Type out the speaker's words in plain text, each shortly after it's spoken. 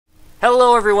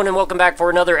Hello everyone and welcome back for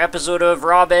another episode of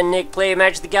Rob and Nick Play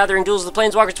Magic the Gathering Duels of the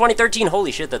Planeswalkers 2013.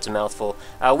 Holy shit, that's a mouthful.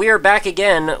 We are back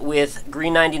again with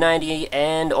Green9090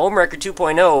 and Ohmwrecker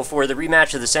 2.0 for the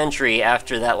rematch of the century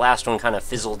after that last one kind of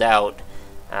fizzled out.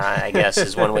 I guess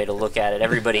is one way to look at it.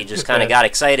 Everybody just kind of got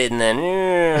excited and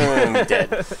then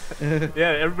dead. Yeah,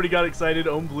 everybody got excited.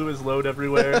 Ohm blew his load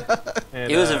everywhere.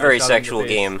 And, it was a very sexual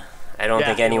game. I don't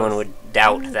think anyone would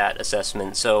doubt that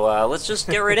assessment. So let's just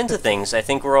get right into things. I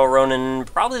think we're all running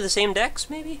probably the same decks,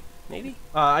 maybe?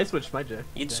 I switched my deck.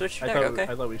 You'd switch your deck, okay.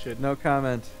 I thought we should. No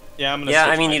comment. Yeah, I'm gonna. Yeah,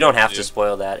 switch I mean, my you don't deck have too. to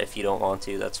spoil that if you don't want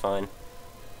to. That's fine.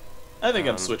 I think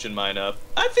I'm switching mine up.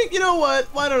 I think, you know what?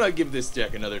 Why don't I give this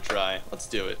deck another try? Let's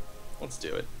do it. Let's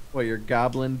do it. What, your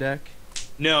goblin deck?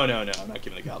 No. I'm not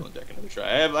giving the Goblin deck another try.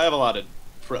 I have a lot of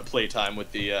play time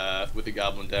with the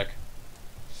Goblin deck.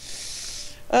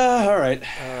 All right.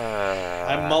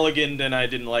 I mulliganed and I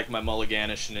didn't like my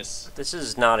mulliganishness. This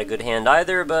is not a good hand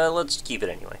either, but let's keep it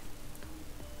anyway.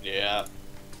 Yeah.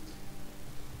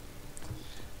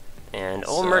 And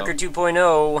So- Ohmwrecker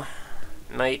 2.0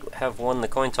 might have won the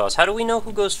coin toss. How do we know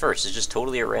who goes first? It's just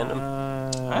totally at random.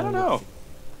 I don't know.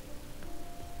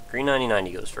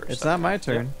 Green9090 goes first. It's not my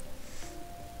turn.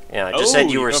 Yeah, I just said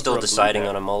you you were go still for a blue deciding deck.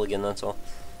 on a mulligan, that's all.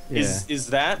 Yeah. Is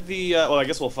that the? Well, I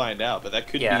guess we'll find out. But that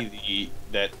could be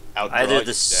that outdraw Either the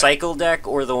deck. cycle deck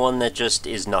or the one that just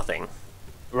is nothing.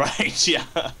 Right, yeah.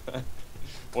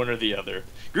 One or the other.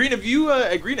 Green, have you,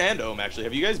 Green and Ohm, actually,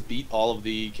 have you guys beat all of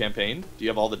the campaign? Do you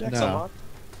have all the decks No. unlocked?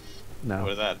 No.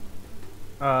 What is that?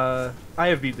 I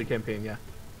have beat the campaign, yeah.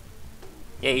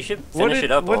 Yeah, you should finish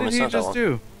it up. What Ohm. did It's he not that just long.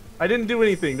 do? I didn't do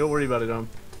anything. Don't worry about it, Ohm.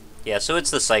 Yeah, so it's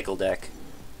the cycle deck.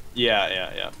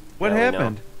 Yeah. What Yeah, we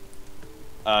happened?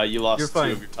 You lost You're 2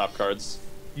 fine. of your top cards.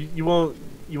 You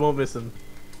won't miss him.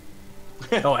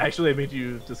 Oh, actually, I made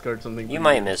you discard something. You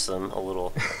might miss them a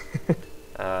little.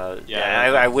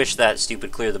 Yeah, I wish that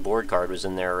stupid clear the board card was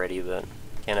in there already, but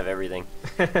can't have everything.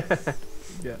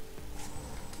 Yeah.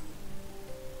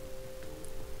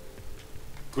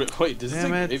 Wait, does this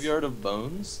Damn say it. Graveyard of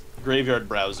Bones? Graveyard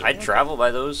Browser. I travel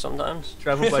by those sometimes.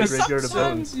 Travel by Graveyard of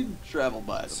Sometimes Bones. you travel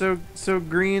by them. So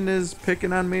Green is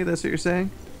picking on me? That's what you're saying?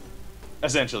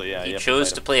 Essentially, yeah. You have to chose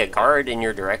fight to him. play a card in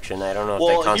your direction. I don't know if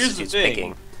Well, that here's the constitutes thing.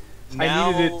 picking.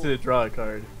 I needed it to draw a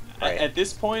card. Right. At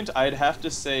this point, I'd have to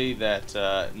say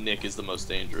that Nick is the most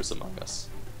dangerous among us.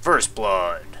 First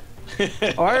blood.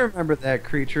 Oh, I remember that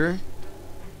creature.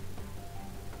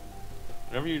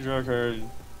 Whenever you draw a card,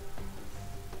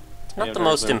 Not Yeah, the very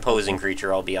most clear. imposing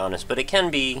creature, I'll be honest, but it can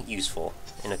be useful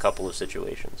in a couple of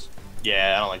situations.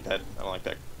 yeah, I don't like that. I don't like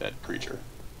that creature.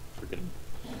 Freaking,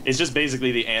 it's just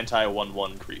basically the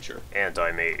anti-1/1 creature.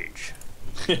 Anti-mage.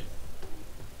 If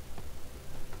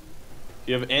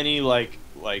you have any like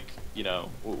you know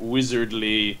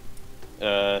wizardly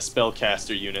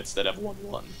spellcaster units that have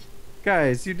 1/1.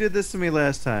 Guys, you did this to me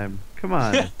last time. Come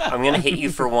on. I'm gonna hit you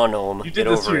for one, Ohm. You Get did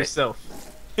this to over it. yourself.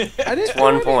 I didn't do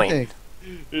 1 point. anything.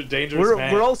 You're a dangerous We're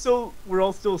man. we're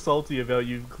all still salty about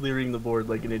you clearing the board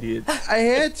like an idiot. I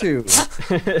had to.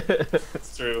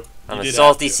 It's true. I'm You a did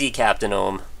salty have to. sea captain,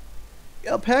 Ohm.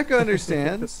 Alpaca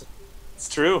understands. It's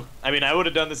true. I mean, I would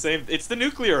have done the same. It's the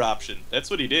nuclear option.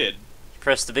 That's what he did.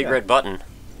 Press the big Yeah. red button.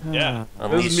 Yeah.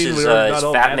 Unleashed mean his, we're not his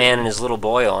all fat bad man at and his little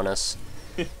boy on us.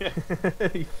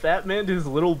 He fat man his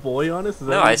little boy on us? Is that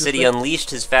No, what you I just said he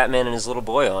unleashed his fat man and his little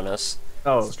boy on us.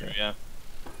 Oh, That's true. okay. Yeah.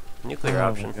 Nuclear Oh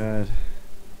option. my god.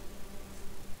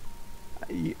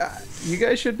 You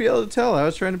guys should be able to tell. I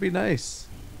was trying to be nice.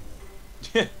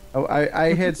 Oh,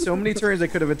 I had so many turns I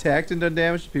could have attacked and done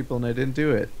damage to people, and I didn't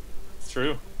do it. It's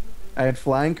true. I had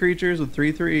flying creatures with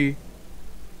 3/3.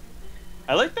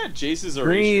 I like that Jace's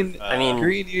Green, erasure. I mean-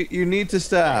 Green, you need to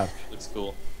stop. Looks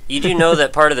cool. You do know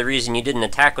that part of the reason you didn't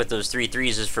attack with those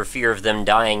 3/3s is for fear of them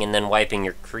dying and then wiping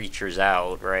your creatures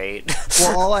out, right?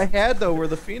 Well, all I had though were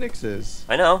the phoenixes.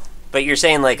 I know. But you're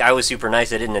saying, like, I was super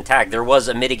nice, I didn't attack. There was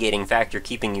a mitigating factor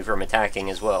keeping you from attacking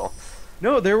as well.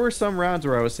 No, there were some rounds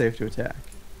where I was safe to attack.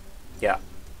 Yeah.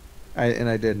 And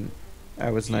I didn't.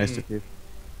 I was nice to people.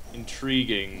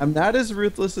 Intriguing. I'm not as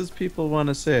ruthless as people want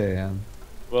to say I am.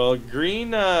 Well,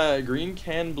 Green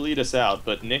can bleed us out,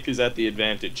 but Nick is at the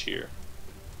advantage here.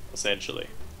 Essentially.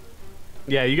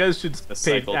 Yeah, you guys should The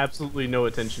pay cycle. absolutely no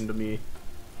attention to me.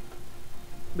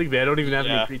 Look at me, I don't even have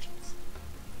Yeah. any creatures.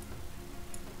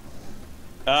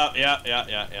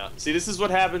 Yeah. See, this is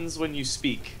what happens when you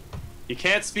speak. You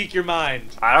can't speak your mind.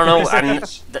 I don't know.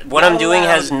 What I'm Not doing allowed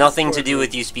has in nothing this to do boardroom.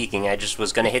 with you speaking. I just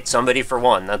was going to hit somebody for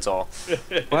one, that's all.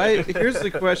 Why? Here's the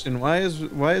question: Why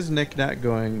is Nick not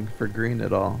going for green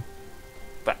at all?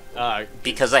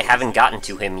 Because I haven't gotten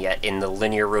to him yet in the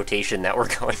linear rotation that we're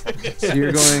going. So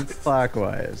you're going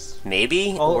clockwise.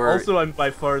 Maybe? Also, I'm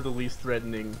by far the least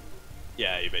threatening.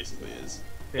 Yeah, he basically is.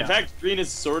 Yeah. In fact, Green is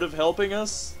sort of helping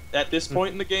us at this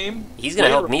point in the game. He's gonna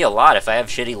help me a lot if I have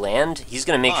shitty land. He's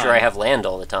gonna make sure I have land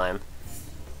all the time.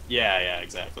 Yeah,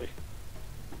 exactly.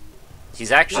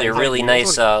 He's actually a really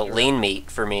nice lane mate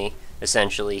for me,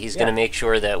 essentially. He's gonna make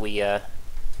sure that we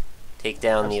take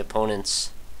down the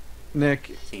opponents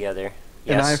Nick, together.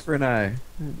 an eye Yes. for an eye.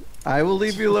 I will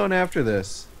leave you alone after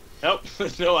this. Nope,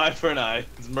 no eye for an eye.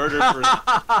 It's murder for an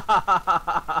eye.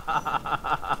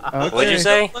 Okay. What'd you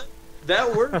say?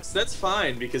 That works. That's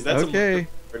fine because that's Okay. a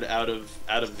murder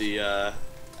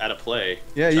out of play.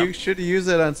 Yeah, you should use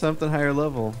it on something higher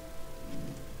level.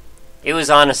 It was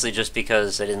honestly just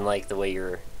because I didn't like the way you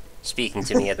were speaking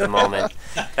to me at the moment.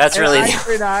 That's really An eye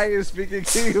for an eye is speaking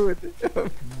to you with a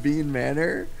mean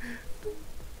manner.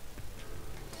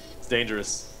 It's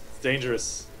dangerous. It's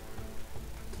dangerous.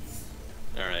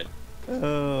 All right.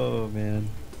 Oh man.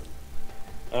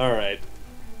 All right.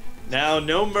 Now,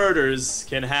 no murders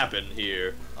can happen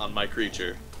here on my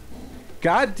creature.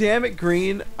 God damn it,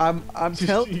 Green! I'm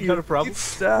telling you. You got a problem?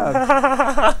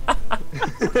 Stop.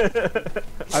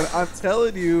 I'm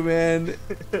telling you, man.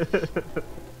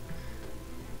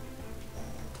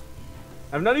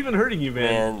 I'm not even hurting you,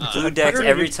 man. Man, blue decks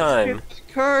every time.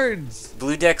 Cards.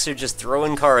 Blue decks are just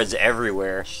throwing cards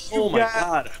everywhere. Oh my got-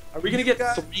 god. Are we gonna get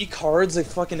 3 cards a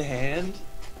fucking hand?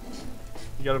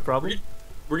 You got a problem?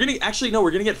 We're gonna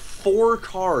we're gonna get 4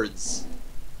 cards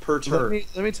per turn.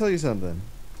 Let me tell you something.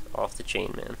 Off the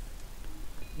chain, man.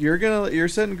 You're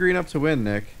setting Green up to win,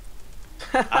 Nick.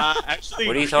 Actually,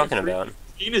 What are you talking about?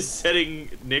 Green is setting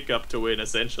Nick up to win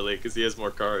essentially because he has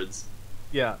more cards.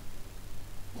 Yeah.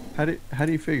 How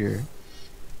do you figure?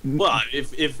 Well,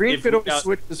 if Green if could we always got-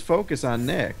 switch his focus on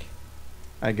Nick,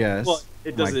 I guess. well,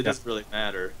 it doesn't. My It doesn't really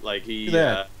matter. Like Look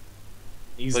at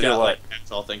he's Look at got what? like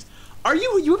that's all things. Are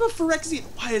you have a Phyrexian?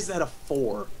 Why is that a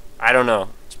 4? I don't know.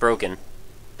 It's broken.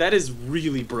 That is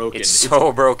really broken. It's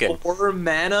so broken. a 4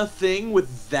 mana thing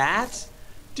with that,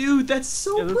 dude. That's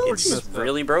so Yeah, that's broken. pretty It's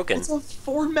really broken. It's a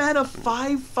 4 mana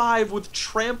 5/5 with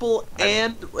trample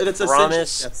and it's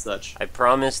promise- essentially as such. I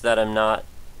promise that I'm not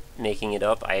making it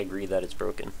up. I agree that it's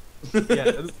broken. Yeah,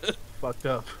 that's fucked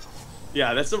up.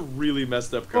 Yeah, that's a really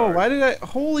messed up Oh, card. why did I?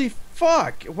 Holy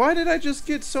fuck! Why did I just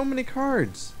get so many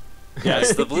cards? Yeah,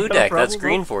 It's the blue You got a deck. That's problem,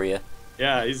 green for you.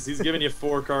 yeah, he's giving you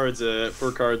 4 cards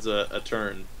a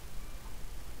turn.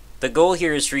 The goal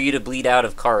here is for you to bleed out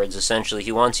of cards, essentially.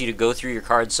 He wants you to go through your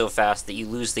cards so fast that you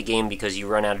lose the game because you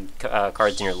run out of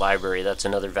cards in your library. That's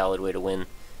another valid way to win.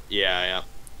 Yeah.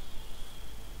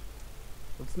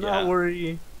 Let's not Yeah.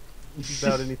 worry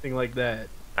about anything like that.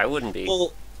 I wouldn't be.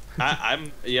 Well, I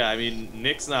mean,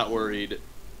 Nick's not worried.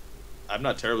 I'm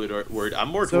not terribly worried. I'm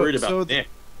more worried about Nick.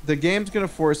 The game's gonna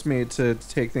force me to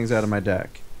take things out of my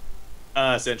deck.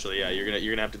 Essentially, yeah. You're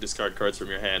gonna have to discard cards from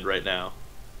your hand right now,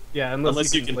 Yeah,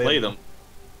 unless you can play them.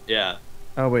 Yeah.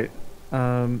 Oh wait.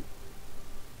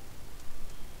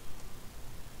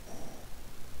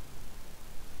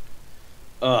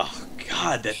 Oh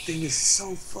God, that thing is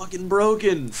so fucking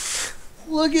broken.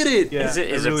 Look at it. Yeah, is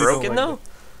it I really broken don't like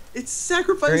though? It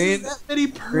sacrifices Green- that many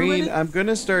Green, permanents. I'm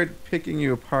gonna start picking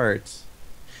you apart.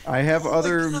 I have Oh my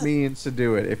other God. means to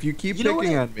do it. If you keep You know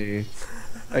picking what? on me,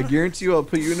 I guarantee you I'll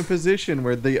put you in a position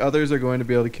where the others are going to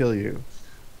be able to kill you.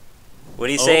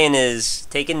 What he's Oh. saying is,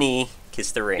 take a knee,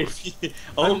 kiss the ring.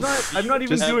 I'm not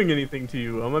even just- doing anything to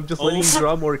you. I'm just letting you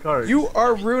draw more cards. You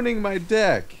are ruining my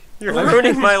deck. You're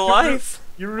ruining my life.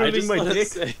 You're I ruining just my want to dick.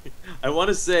 say, I want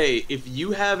to say, if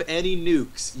you have any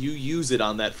nukes, you use it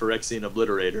on that Phyrexian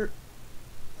Obliterator.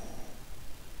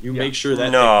 You Yeah. make sure that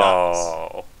thing dies.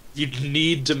 No. You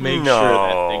need to make sure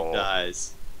that thing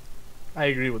dies. I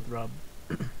agree with Rob.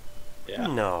 Yeah.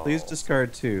 No. Please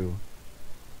discard 2.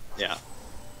 Yeah.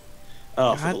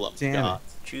 Oh, for God the love of damn God.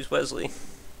 Choose Wesley.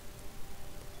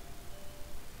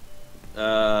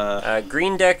 Uh,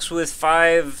 Green decks with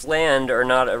 5 land are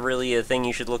not really a thing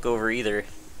you should look over either.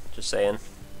 Just saying.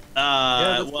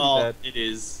 that's pretty well, bad. it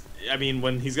is. I mean,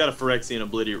 when he's got a Phyrexian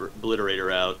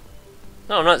Obliterator out,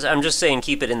 No, I'm not. I'm just saying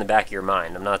keep it in the back of your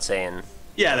mind. I'm not saying.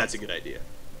 yeah, that's a good idea.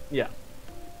 Yeah.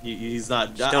 He's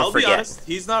not. Just don't I'll be forget. honest.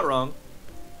 He's not wrong.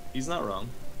 He's not wrong.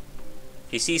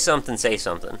 If you see something, say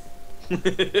something. Nick's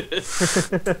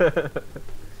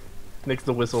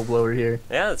the whistleblower here.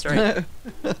 Yeah, that's right.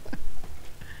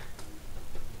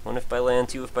 1 if by land,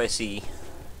 2 if by sea,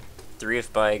 3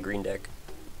 if by green deck.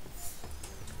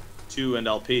 2 and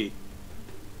LP.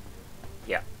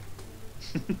 Yeah.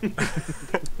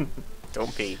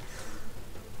 Don't pee.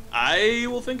 I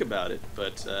will think about it,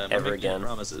 but I'm Ever not making again.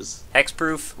 promises.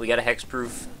 Hexproof. We got a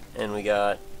hexproof, and we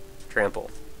got trample.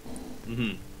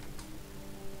 Mm-hmm.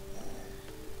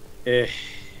 Eh.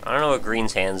 I don't know what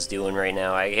Green's hand's doing right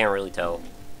now. I can't really tell.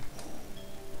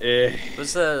 Eh.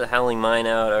 What's the Howling Mine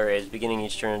out? Alright, it's beginning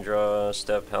each turn to draw a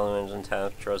step, Howling Mines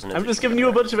untap, draws an I'm just giving you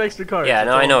a bunch of extra cards. Yeah,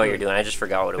 no, That's I all know I'm what you're doing. I just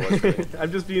forgot what it was.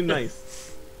 I'm just being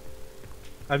nice.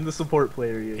 I'm the support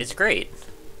player here. It's great.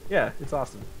 Yeah, it's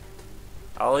awesome.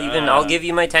 I'll give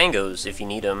you my tangos if you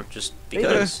need them, just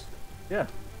because. Yeah.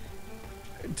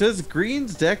 Does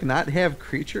Green's deck not have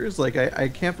creatures? Like, I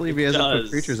can't believe he hasn't put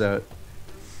creatures out.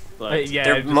 But Yeah,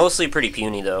 They're I just mostly pretty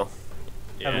puny, though.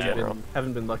 yeah.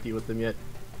 haven't been lucky with them yet.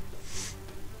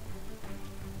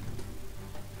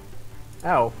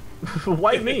 Ow.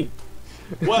 Why me?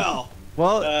 Well,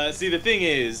 Well, see, the thing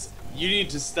is, you need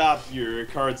to stop your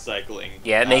card cycling.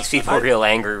 Yeah, it makes people real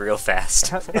angry real fast.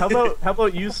 How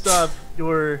about you stop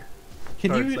your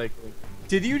can card you? cycling?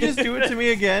 Did you just do it to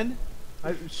me again?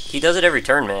 He does it every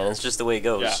turn, man. It's just the way it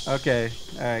goes. Yeah. Okay.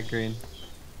 All right, Green.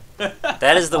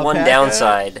 That is the one Alpaca?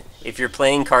 downside. If you're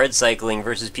playing card cycling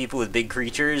versus people with big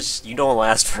creatures, you don't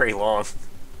last very long.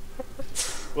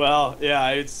 Well, yeah,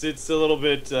 it's a little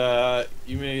bit.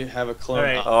 You may have a clone.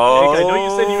 Alright. Oh, Nick, I know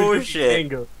you said you would do shit.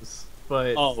 tangos,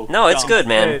 but Oh No, it's God. good,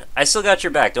 man. Wait. I still got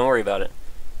your back. Don't worry about it.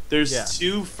 There's Yeah.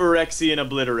 2 Phyrexian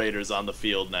obliterators on the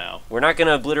field now. We're not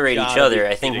gonna obliterate each Gotta other. be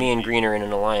I think kidding me and me. Green are in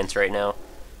an alliance right now.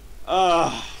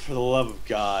 Ah, for the love of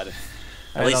God.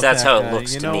 At least that's how it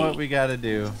looks you to know me. what we gotta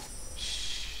do?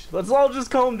 let's all just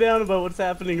calm down about what's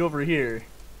happening over here.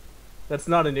 That's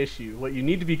not an issue. What you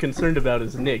need to be concerned about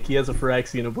is Nick. He has a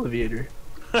Phyrexian Obliviator.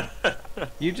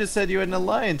 You just said you had an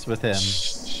alliance with him.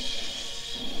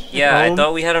 Yeah, I Um,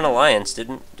 thought we had an alliance,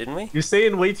 didn't we? You're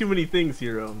saying way too many things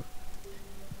here,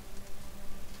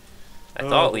 I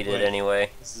thought Oh, we did boy.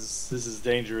 anyway. This is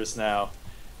dangerous now.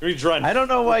 We're drawing. I don't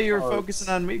know why you were cards. focusing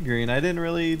on me, Green. I didn't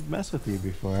really mess with you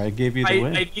before. I gave you the I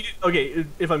win. needed, okay,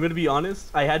 if I'm going to be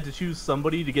honest, I had to choose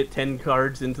somebody to get 10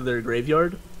 cards into their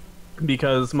graveyard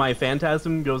because my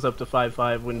Phantasm goes up to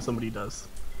 5/5 when somebody does.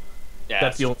 Yeah,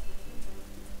 That's the only.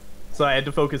 So I had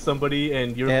to focus somebody,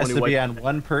 and you're It the has one who to be wiped on it.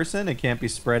 one person. It can't be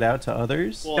spread out to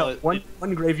others. Well, No,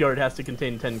 one graveyard has to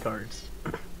contain 10 cards.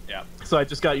 yeah. So I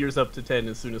just got yours up to 10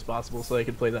 as soon as possible so I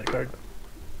could play that card.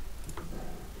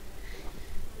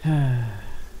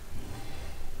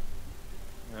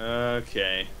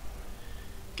 Okay.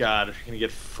 God, we're gonna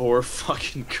get 4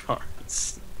 fucking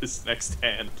cards this next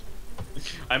hand.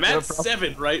 I'm Yeah, at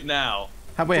 7 right now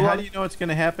How do you know what's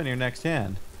gonna happen in your next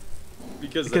hand?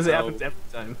 because Because that's it how- happens every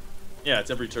time. Yeah, it's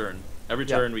every turn. Every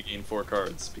Yeah. turn we gain 4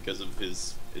 cards because of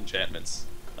his enchantments.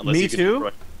 Unless Me you can too?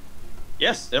 destroy-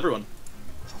 Yes, everyone.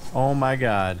 Oh my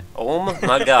god. Oh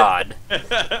my god. You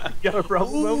got a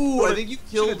problem? Ooh, I think you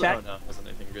killed. attack. Oh no, it wasn't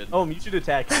anything good. Oh, you should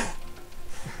attack.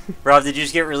 Rob, did you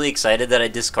just get really excited that I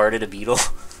discarded a beetle?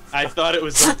 I thought it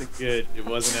was something good. It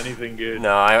wasn't anything good.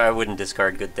 No, I wouldn't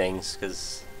discard good things,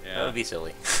 because that Yeah. would be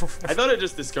silly. I thought it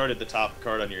just discarded the top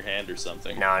card on your hand or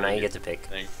something. No, you get to pick.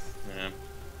 Thing.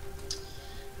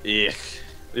 Yeah. Ugh.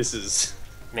 This is.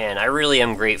 Man, I really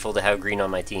am grateful to have Green on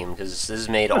my team, because this has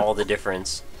made all the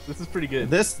difference. This is pretty good.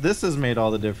 This has made all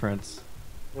the difference.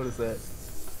 What is that?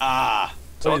 Ah.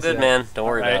 It's all is good, that? man. Don't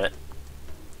worry Alright. about it.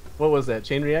 What was that?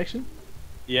 Chain reaction?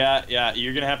 Yeah, yeah.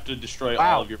 You're gonna have to destroy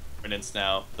Wow. all of your permanents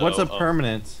now. What's a though,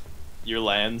 permanent? Your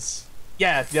lands.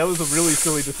 Yeah, that was a really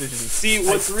silly decision. See,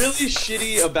 what's really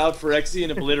shitty about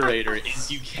Phyrexian Obliterator is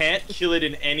you can't kill it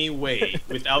in any way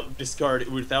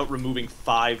without removing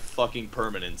 5 fucking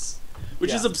permanents.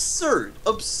 Which is Yeah. absurd.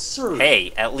 Absurd.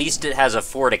 Hey, at least it has a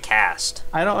 4 to cast.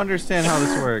 I don't understand how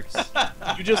this works.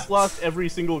 You just lost every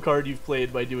single card you've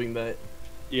played by doing that.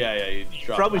 Yeah, yeah, you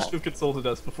dropped Probably them all. should have consulted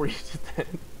us before you did that.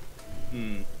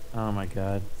 Hmm. Oh my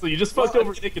god. So you just fucked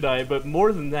over Nick and I, but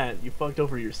more than that, you fucked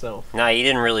over yourself. Nah, you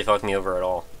didn't really fuck me over at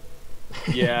all.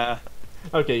 Yeah.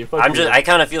 Okay, you fucked me over. I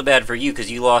kind of feel bad for you, because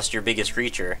you lost your biggest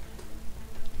creature.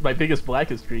 My biggest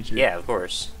blackest creature. Yeah, of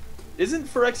course. Isn't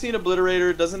Phyrexian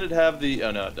Obliterator, doesn't it have the...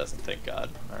 Oh, no, it doesn't, thank God.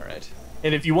 Alright.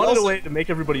 And if you wanted Also- a way to make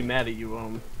everybody mad at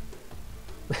you,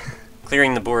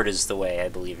 Clearing the board is the way I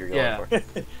believe you're going Yeah. for.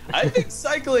 I think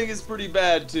cycling is pretty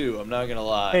bad, too. I'm not gonna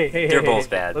lie. hey, They're hey, both hey,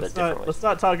 bad, let's but not, different ways. Let's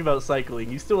not talk about cycling.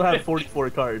 You still have 44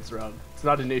 cards, Rob. It's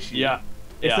not an issue. Yeah.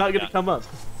 It's yeah, not gonna yeah. come up.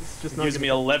 It's just It not gives gonna me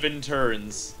 11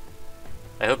 turns.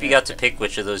 I hope you got to pick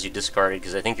which of those you discarded,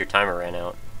 because I think your timer ran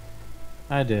out.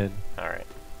 I did. Alright.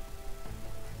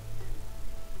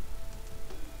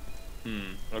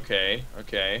 Okay,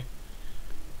 okay.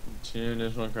 2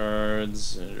 additional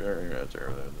cards.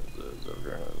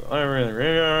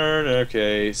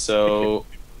 Okay, so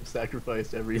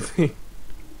sacrificed everything.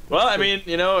 Well, I mean,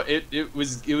 you know, it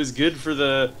was good for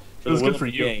the good for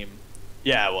you. game.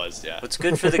 Yeah, it was. Yeah. What's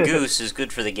good for the goose is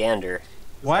good for the gander.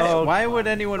 Why would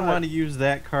anyone want to use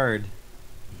that card?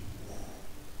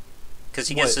 Because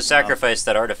he gets to sacrifice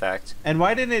that artifact. And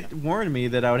why didn't it warn me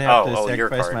that I would have to your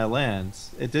sacrifice card. my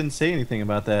lands? It didn't say anything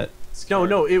about that.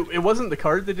 No, it wasn't the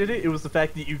card that did it. It was the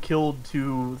fact that you killed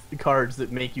 2 cards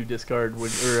that make you discard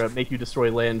or make you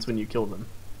destroy lands when you kill them.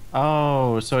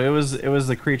 Oh, so it was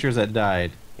the creatures that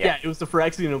died. Yeah, it was the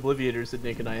Phyrexian Obliviators that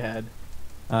Nick and I had.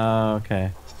 Oh,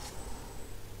 okay.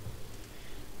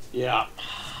 Yeah.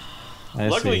 I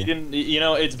Luckily, see. you didn't. You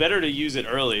know, it's better to use it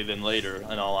early than later.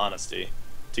 In all honesty,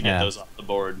 to get those off the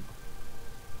board.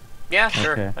 Yeah,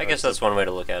 sure. Okay. I guess that's one way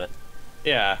to look at it.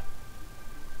 Yeah.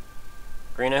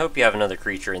 Green, I hope you have another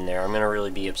creature in there. I'm gonna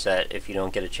really be upset if you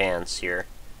don't get a chance here.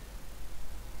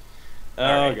 Oh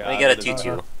Alright, god. we got a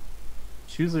 2/2.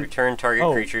 Choose a... Return target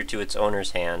Oh. creature to its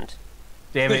owner's hand.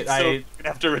 Damn it! So you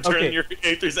have to return your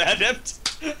Aether's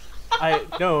Adept.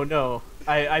 No.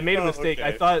 I made a mistake. okay.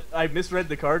 I thought I misread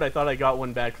the card. I thought I got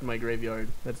one back from my graveyard.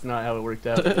 That's not how it worked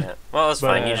out. Yeah. Well, that's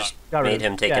fine. You just got rid made of-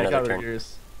 him take yeah, another got rid turn. of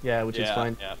yours. Yeah, which is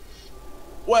fine. Yeah.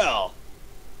 Well,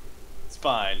 it's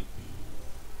fine.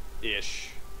 Ish.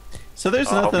 So there's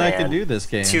Oh, nothing I man. can do this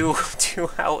game. Two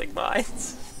Howling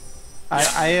Mines. I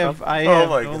have Oh my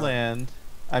no God. land.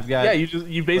 I've got Yeah,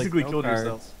 you basically no killed cards.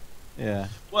 yourself. Yeah.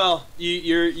 Well,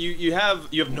 you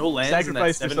have no lands in that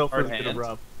Sacrificed yourself for 7-card the good of hand.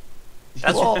 Rob.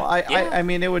 That's Well, yeah. I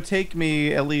mean, it would take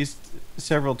me at least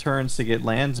several turns to get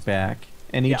lands back,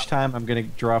 and each Yeah. time I'm going to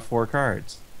draw 4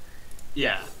 cards.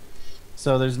 Yeah.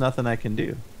 So there's nothing I can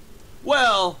do.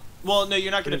 Well, no, you're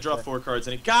not going to draw fair. 4 cards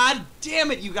in it. God damn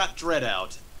it, you got Dread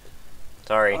out.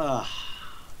 Sorry.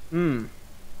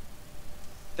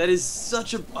 That is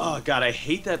such a... Oh, God, I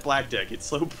hate that black deck. It's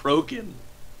so broken.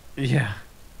 Yeah.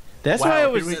 That's Wow, why I here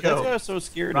was. we That's go. why I was so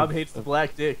scared. Rob of, hates the of-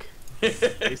 black dick.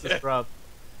 Racist Rob.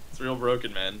 It's real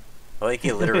broken, man. I like the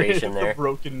alliteration there. the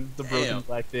broken Damn.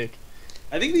 black dick.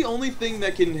 I think the only thing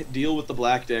that can deal with the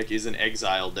black deck is an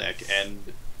exile deck,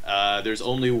 and there's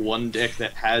only one deck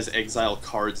that has exile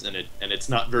cards in it, and it's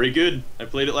not very good. I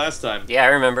played it last time. Yeah, I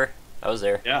remember. I was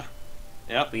there. Yeah.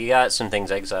 Yep. We got some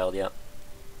things exiled, yeah.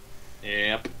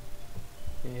 Yep.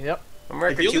 Yep.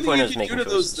 Ohmwrecker The only 2.0 thing you is can making do to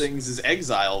those choices. things is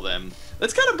exile them.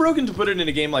 That's kind of broken to put it in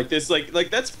a game like this. Like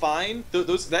that's fine.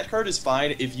 That card is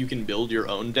fine if you can build your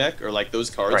own deck, or like those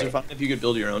cards Right. are fine if you can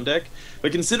build your own deck.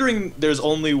 But considering there's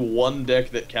only one deck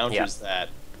that counters that,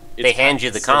 it's They hand kinda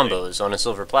you the silly. combos on a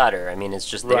silver platter. I mean, it's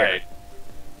just there. Right.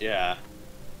 Yeah.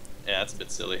 Yeah, that's a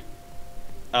bit silly.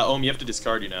 You have to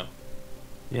discard, you know.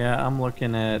 Yeah, I'm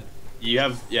looking at. You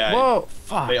have, yeah. Whoa!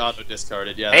 Fuck. They auto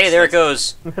discarded. Yeah. Hey, there it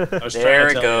goes. I was There trying to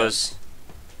it tell goes. You.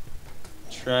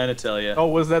 Trying to tell you. Oh,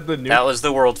 was that the new? That was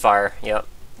the world fire. Yep.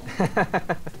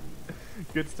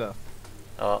 Good stuff.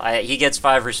 Oh, he gets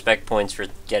 5 respect points for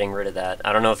getting rid of that.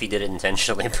 I don't know if he did it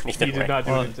intentionally, but either He way. did not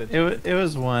do Well, it intentionally. it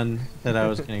was one that I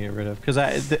was gonna get rid of because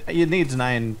it needs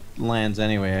 9 lands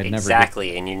anyway. I'd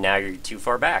Exactly, and now you're too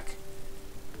far back.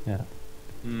 never.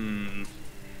 Hmm.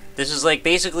 This is like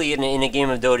basically in a game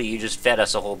of Dota, you just fed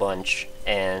us a whole bunch,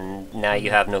 and now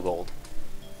you have no gold.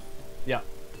 Yeah.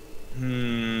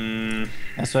 Hmm. Yeah.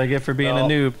 That's what I get for being a Well,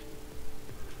 noob.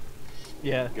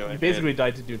 Yeah. Go You ahead. basically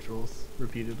died to neutrals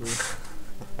repeatedly.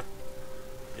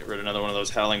 Get rid of another one of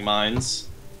those howling mines.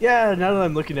 Yeah, now that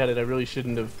I'm looking at it, I really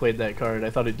shouldn't have played that card.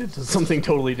 I thought it did something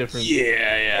totally different.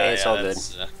 Yeah. It's all good.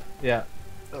 that's, Yeah,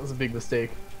 that was a big mistake.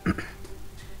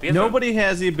 We have Nobody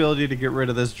has the ability to get rid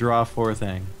of this draw 4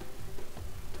 thing.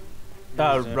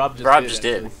 Rob just Rob did. just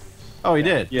actually. did, Oh, he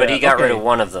did. but he got rid okay. of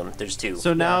one of them. There's 2.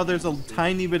 So now there's a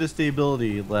tiny bit of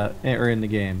stability left or in the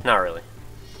game. Not really.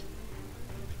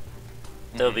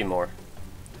 There'll be more.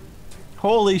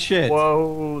 Holy shit!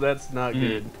 Whoa, that's not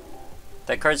good.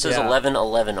 That card says Yeah.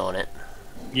 11/11 on it.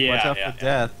 Yeah. Watch out yeah, for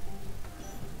yeah.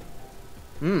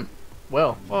 death.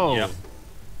 Well, Whoa! Yeah.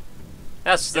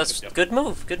 That's Yep. good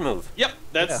move. Good move. Yep,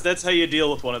 Yeah. that's how you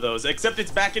deal with one of those. Except it's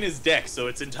back in his deck, so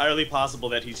it's entirely possible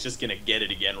that he's just gonna get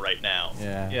it again right now.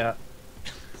 Yeah. yeah.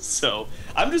 So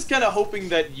I'm just kind of hoping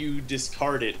that you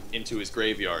discard it into his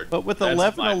graveyard. But with That's my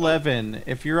hope. 11/11,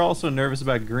 if you're also nervous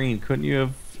about green, couldn't you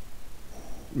have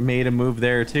made a move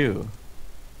there too?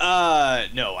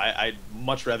 No, I'd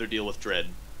much rather deal with Dread.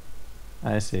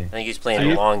 I see. I think he's playing So a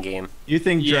you- long game. You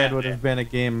think Yeah, Dread would yeah. have been a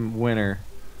game winner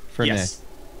for Yes,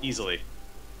 easily.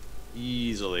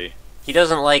 Easily. He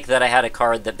doesn't like that I had a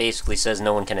card that basically says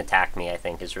no one can attack me, I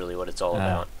think, is really what it's all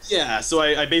about. Yeah, so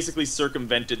I basically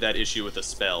circumvented that issue with a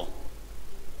spell.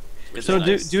 Nick? Which So is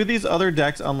nice. do these other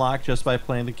decks unlock just by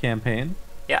playing the campaign?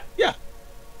 Yeah. Yeah.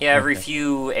 Yeah, every Okay.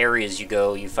 few areas you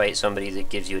go, you fight somebody that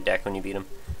gives you a deck when you beat them.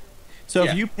 So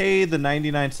Yeah. if you pay the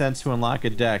 99 cents to unlock a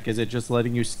deck, is it just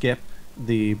letting you skip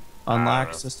the unlock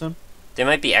know. system? They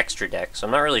might be extra decks.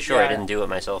 I'm not really sure. I Yeah. didn't do it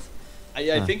myself. I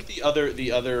Huh. think the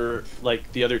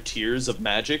other tiers of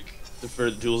Magic for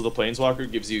Duels of the Planeswalker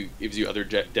gives you other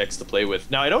decks to play with.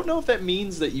 Now I don't know if that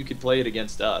means that you could play it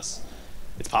against us.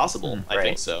 It's possible. I Right.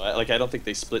 think so. I don't think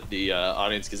they split the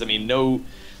audience because I mean no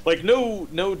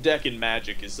deck in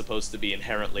Magic is supposed to be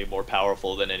inherently more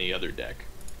powerful than any other deck,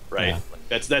 right? Yeah.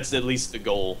 Like, that's at least the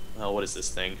goal. Oh, what is this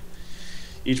thing?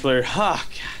 Each player. Ha.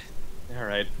 All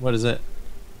right. What is it?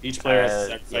 Each player has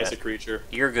to sacrifice yeah. a creature.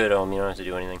 You're good, Ohm. You don't have to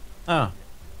do anything. Oh,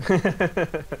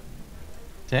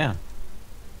 damn.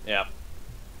 Yeah.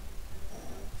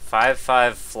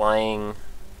 5/5 flying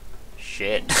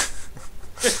shit.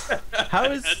 How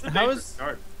is That's a how big is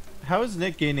card. how is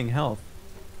Nick gaining health?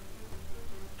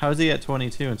 How is he at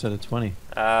 22 instead of 20?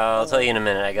 I'll tell you in a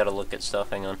minute. I gotta look at stuff.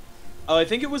 Hang on. Oh, I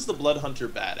think it was the Blood Hunter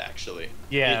bat actually.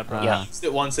 Yeah, He bro. Yeah. used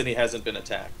it once and he hasn't been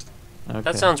attacked. Okay.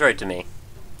 That sounds right to me.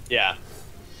 Yeah.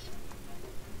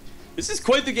 This is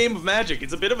quite the game of Magic.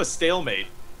 It's a bit of a stalemate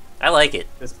I like it.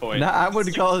 at this point. No, I would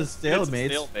It's call it a it's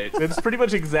stalemate. stalemate. It's pretty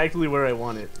much exactly where I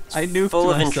want it. I knew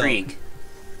Full of intrigue.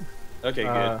 Okay,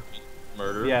 Uh, good.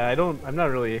 Murder. Yeah, I'm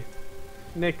not really.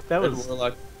 Nick, that Red was.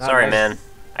 Warlock. not Sorry, nice. man.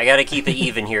 I gotta keep it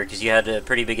even here because you had a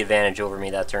pretty big advantage over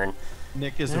me that turn.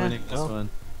 Nick is Yeah, winning this well. one.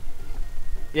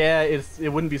 Yeah, it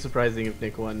wouldn't be surprising if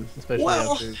Nick won, especially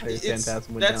Well, after his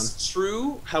Phantasm went down. that's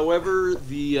true. However,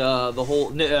 the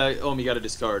whole you got to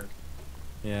discard.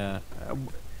 Yeah.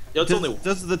 Yeah, it's only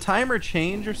Does the timer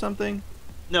change or something?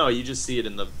 no. You just see it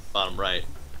in the bottom right.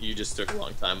 You just took a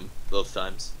long time both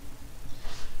times.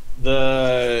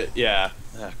 Oh God.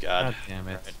 God damn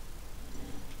it. Alright.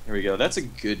 Here we go. That's a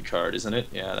good card, isn't it?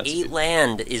 Yeah, that's 8 good.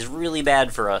 land is really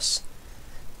bad for us.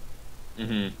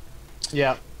 Mm-hmm.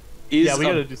 Yeah, Is yeah, we a-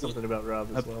 gotta do something about Rob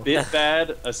a as well. bit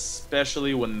bad,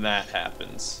 especially when that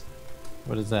happens.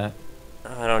 What is that?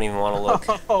 I don't even want to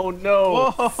look. Oh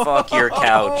no! Fuck your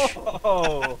couch.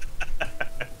 Oh,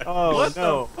 oh What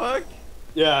no! the fuck?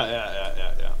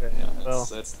 Yeah. Okay, well.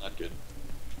 That's not good.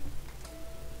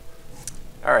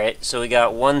 Alright, so we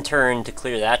got one turn to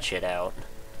clear that shit out.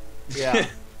 Yeah,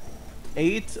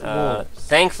 8 wolves.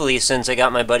 Thankfully, since I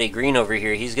got my buddy Green over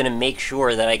here, he's gonna make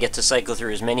sure that I get to cycle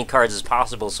through as many cards as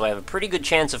possible, so I have a pretty good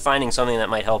chance of finding something that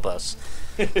might help us.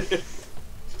 I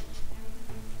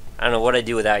don't know what I'd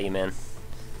do without you, man.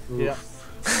 yeah.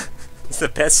 It's the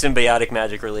best symbiotic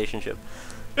magic relationship.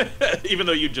 Even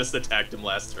though you just attacked him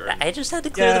last turn. I just had to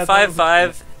clear Yeah, the that was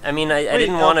 5/5. I mean, I Wait,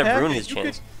 didn't want to Alpaca, ruin his you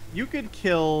chance. You could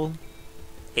kill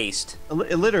Haste.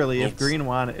 literally if It's- Green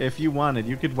wanted. If you wanted,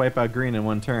 you could wipe out Green in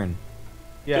one turn.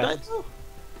 Yeah. Did I?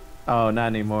 Oh, not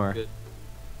anymore. Good.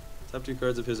 Top 2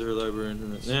 cards of his or her library.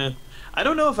 Eh. I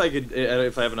don't know if I could,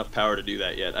 if I have enough power to do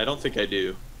that yet. I don't think I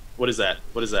do. What is that?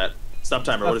 What is that? Stop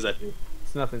timer. What does that do?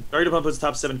 It's nothing. Target opponent puts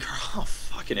top 7 card. Oh,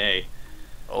 fucking A.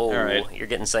 Oh, Alright. you're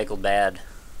getting cycled bad.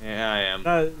 Yeah, I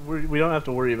am. We don't have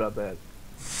to worry about that.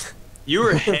 You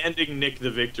were handing Nick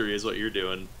the victory, is what you're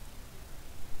doing.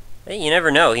 Hey, you never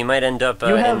know. He might end up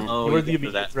You have in Oh, you're you the get to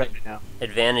immediate that threat thing. right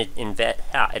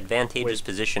now. advantageous Wait.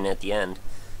 position at the end.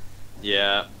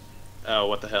 Yeah. Oh,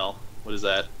 what the hell? What is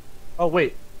that? Oh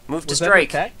wait, Move to was that an strike.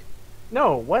 attack?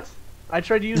 No, what? I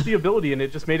tried to use the ability and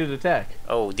it just made it attack.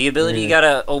 Oh, the ability, you Yeah.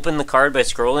 gotta open the card by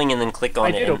scrolling and then click on I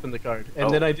it. did and- open the card, and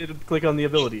Oh. then I did click on the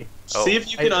ability. Oh. See if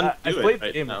you can I've undo played it the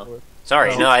right game now. before.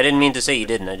 Sorry, Oh. no, I didn't mean to say you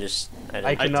didn't. I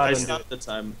I cannot I undo stopped the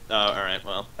time. Oh, alright,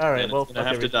 well. Alright, then well, it's gonna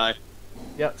fuck have to die.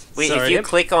 Yep. Wait, Sorry. if you Yep.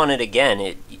 click on it again,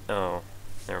 it... Oh,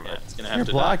 never Yeah, mind. it's gonna You're have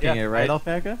to die. blocking Yeah, it, right, I-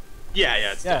 Alpaca? Yeah,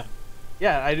 it's Yeah. done.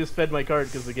 Yeah, I just fed my card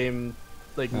because the game,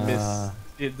 like,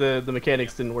 the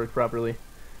mechanics didn't work properly.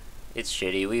 It's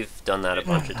shitty. We've done that a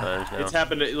bunch of times now. It's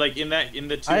happened like in the I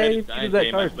two-headed needed giant that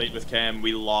game I card. played with Cam.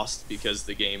 We lost because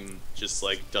the game just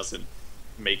like doesn't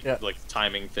make Yeah. like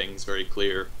timing things very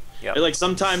clear. Yep. And, like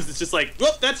sometimes it's just like,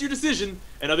 whoop, that's your decision,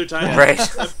 and other times Right.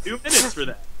 you have 2 minutes for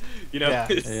that. You know, Yeah.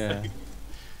 It's Yeah. like-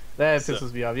 That So-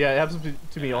 pisses me off. Yeah, it happens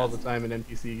to me all the time in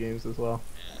NPC games as well.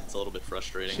 yeah, it's a little bit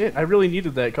frustrating. Shit, I really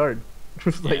needed that card.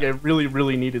 Like, Yeah. I really,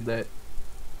 really needed that.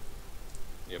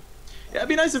 Yeah, it'd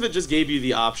be nice if it just gave you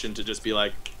the option to just be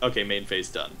like, okay, main phase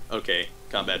done. Okay,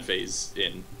 combat phase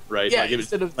in. Right? Yeah, like, it was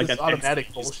instead of like this an automatic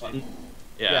X bullshit. button.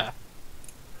 Yeah. Yeah.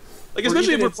 Like Or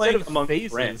especially if even we're instead playing of among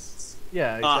phases. friends.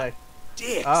 Yeah, Ah. exactly.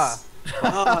 Dicks.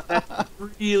 Ah. That's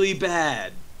really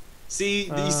bad. See,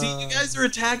 you see, you guys are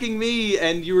attacking me,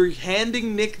 and you were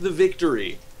handing Nick the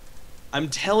victory. I'm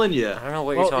telling you. I don't know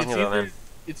what you're talking it's about, either, man.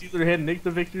 It's either hand Nick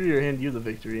the victory or hand you the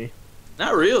victory.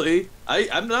 Not really.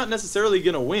 I'm not necessarily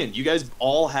gonna win. You guys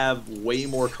all have way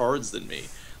more cards than me.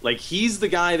 Like, he's the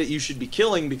guy that you should be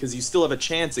killing because you still have a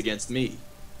chance against me.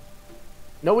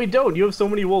 No, we don't. You have so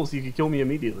many wolves, you could kill me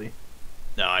immediately.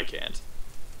 No, I can't.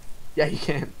 Yeah, you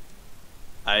can.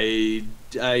 I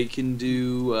can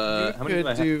do. How many You do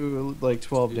I could have? do like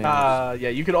 12 damage. Yeah,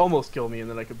 you could almost kill me, and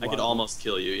then I could I block could you. almost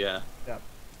kill you. Yeah. Yeah.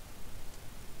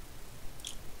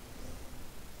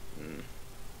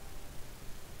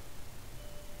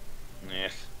 Eh.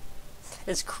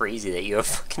 It's crazy that you have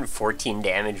fucking 14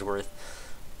 damage worth.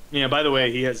 Yeah. By the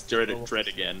way, he has dread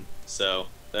again. So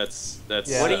that's.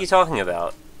 Yeah. What are you talking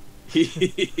about?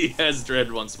 He has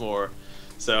dread once more.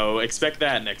 So expect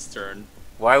that next turn.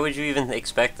 Why would you even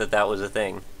expect that that was a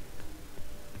thing?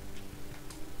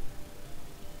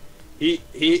 He.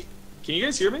 Can you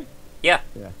guys hear me? Yeah.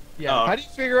 Yeah. Oh. How do you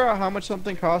figure out how much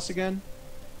something costs again?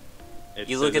 It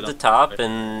You says look it at the on- top,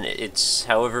 and it's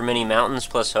however many mountains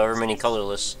plus however many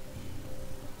colorless.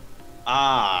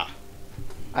 Ah.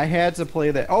 I had to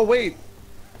play that. Oh wait,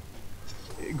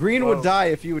 Green Whoa. would die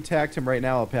if you attacked him right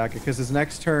now, Alpaca, because his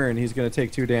next turn he's gonna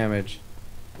take 2 damage.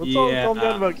 Let's all Yeah. calm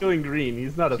down about killing Green.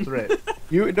 He's not a threat.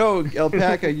 You no,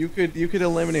 Alpaca, you could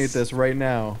eliminate this right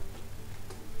now.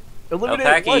 Eliminate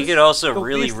Alpaca, what? you could also The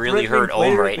really, least really threatening hurt Ohm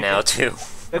player right in the now, game. too.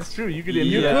 That's true. You could. You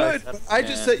Yeah. could. But I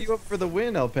just Yeah. set you up for the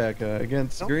win, Alpaca,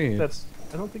 against I don't Green.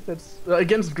 think that's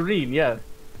against Green. Yeah,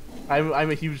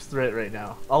 I'm a huge threat right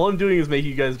now. All I'm doing is making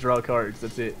you guys draw cards.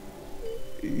 That's it.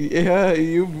 Yeah,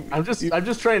 you. I'm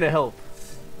just trying to help.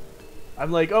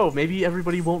 I'm like, oh, maybe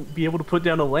everybody won't be able to put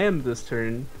down a land this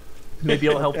turn. Maybe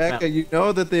I'll help them Alpaca, out. you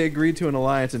know that they agreed to an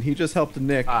alliance, and he just helped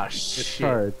Nick Ah, get shit.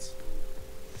 cards.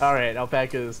 All right,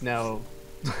 Alpaca is now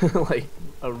like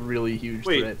a really huge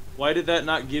Wait. threat. Why did that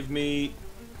not give me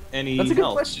any That's a good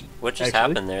health? question. What just Actually.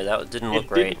 happened there? That didn't It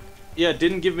look right. Yeah, it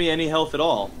didn't give me any health at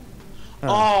all. Huh.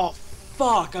 Oh,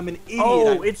 fuck! I'm an idiot.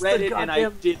 Oh, I it's read the it and I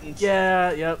goddamn- didn't.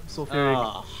 Yeah, yep. Sulfuric.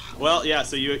 Ah. Well, yeah.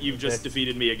 So you've just Okay.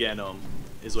 defeated me again,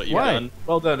 is what you've Why? done.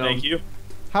 Well done, Thank you.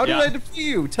 How did Yeah. I defeat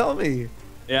you? Tell me.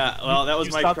 Yeah. Well, that was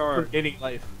You my stopped card. from gaining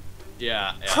life.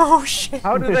 Yeah. Yeah. Oh, shit.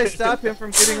 How did I stop him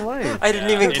from getting life? I didn't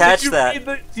Yeah. even Did catch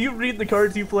Do you read the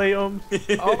cards you play,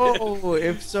 Oh,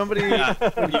 if somebody. Yeah.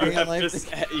 would You gain have life- just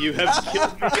you have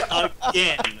killed me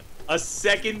again. A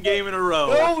second game in a row.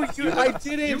 No, I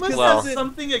didn't. You must 'cause Well- have listen,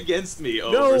 something against me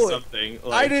or No, something. I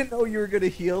Like, didn't know you were gonna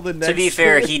heal the next. To be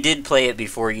fair, turn. he did play it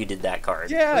before you did that card.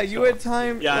 Yeah, you had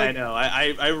time. Yeah, I like, know.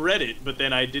 I read it, but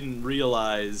then I didn't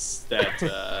realize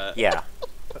that. Yeah.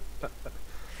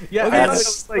 Yeah, Okay, I but-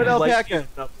 was like, but Alpaca- light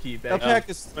upkeep.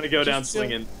 Alpaca's. I'm gonna go down just-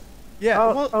 swinging. Yeah,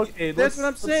 Oh, well, okay, that's let's- what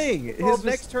I'm let's saying. all His just-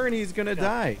 next turn, he's gonna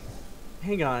die.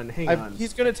 Hang on.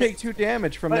 He's gonna take 2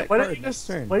 damage from that Why don't card you next just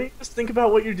turn. why don't you just think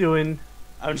about what you're doing?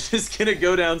 I'm just gonna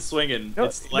go down swinging. No,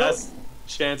 it's the no. last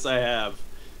chance I have.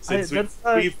 Since that's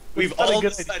not- we've that's not a all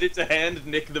good decided to hand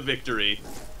Nick the victory.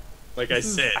 Like I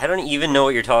said. I don't even know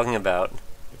what you're talking about.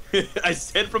 I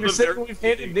said from You're the saying very we've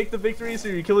handed beginning. Nick the victory, so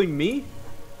you're killing me?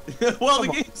 Well, the Come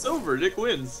on. game's over. Nick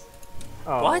wins.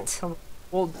 Oh, What? come on.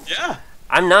 Well, Yeah.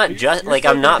 I'm not just you're like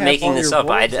still I'm not gonna have making all this your up.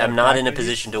 wolves I'm not in a Alpaca.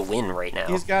 position to win right now.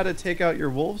 He's got to take out your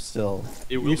wolves still.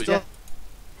 It will You be. still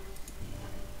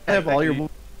have all your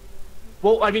wolves.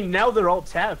 well, I mean, now they're all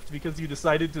tapped because you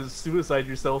decided to suicide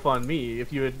yourself on me.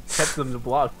 If you had kept them to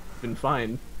block, been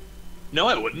fine. No,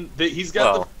 I wouldn't. He's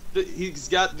got Well. he's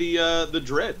got the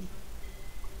dread.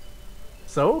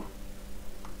 So?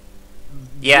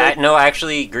 Yeah, no,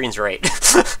 actually, Green's right.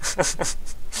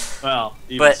 Well,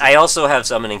 even But so. I also have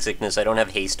summoning sickness. I don't have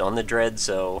haste on the dread,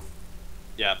 so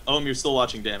Yeah. You're still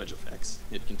watching damage effects.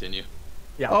 Hit continue.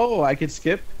 Yeah. Oh, I could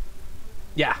skip.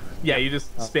 Yeah. Yeah, you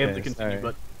just spam Okay, the continue sorry.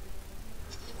 button.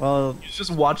 Well, He's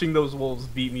just watching those wolves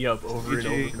beat me up over and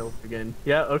over and over again.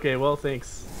 Yeah, okay, well,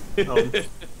 thanks.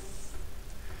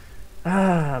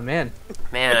 Man.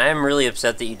 man, I'm really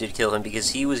upset that you did kill him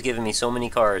because he was giving me so many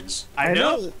cards. I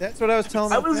know. That's what I was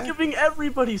telling. I was Alpaca. giving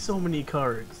everybody so many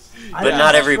cards. But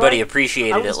not everybody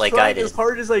appreciated was it like I trying did. as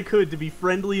hard as I could to be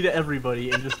friendly to everybody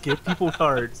and just give people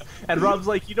cards. And Rob's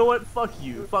like, you know what? Fuck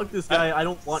you. Fuck this guy. I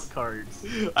don't want cards.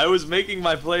 I was making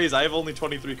my plays. I have only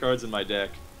 23 cards in my deck.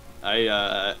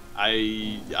 I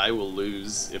will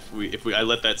lose if I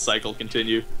let that cycle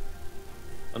continue.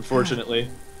 Unfortunately.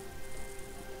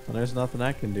 Well, there's nothing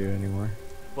I can do anymore.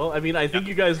 Well, I mean, I think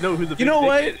you guys know who the You know big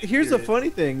what? dick Here's the is. funny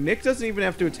thing. Nick doesn't even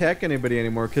have to attack anybody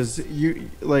anymore because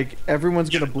everyone's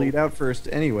gonna bleed out first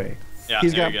anyway. Yeah,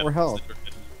 He's there got you go. more health.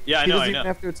 Yeah, I He know. doesn't I even know.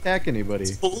 have to attack anybody.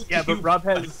 Yeah, but Rob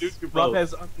I has do Rob both.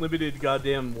 has unlimited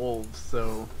goddamn wolves,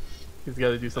 so he's got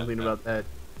to do something about that.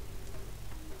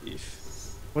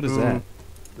 What is Ooh. that?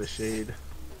 The shade.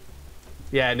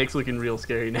 Yeah, Nick's looking real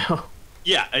scary now.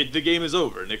 Yeah, the game is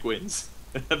over. Nick wins.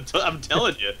 I'm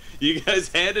telling you, you guys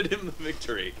handed him the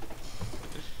victory.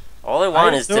 All I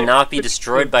want is to not be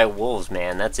destroyed by wolves,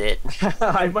 man. That's it.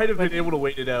 I might have been able to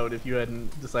wait it out if you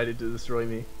hadn't decided to destroy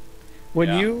me. When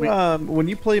Yeah. when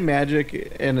you play Magic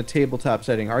in a tabletop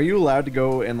setting, are you allowed to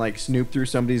go and like snoop through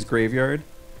somebody's graveyard?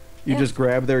 You just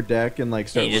grab their deck and like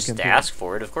start You just looking ask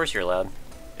for it. Of course you're allowed.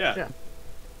 Yeah. Yeah.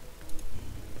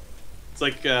 It's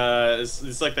like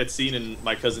it's like that scene in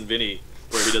My Cousin Vinny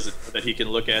where he doesn't that he can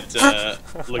look at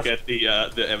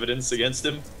the evidence against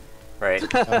him. Right.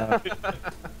 Oh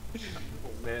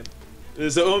man.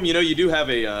 So you do have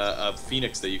a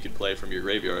Phoenix that you could play from your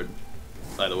graveyard,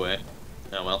 by the way.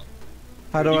 Oh well.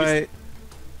 How do I?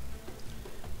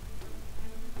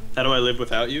 How do I live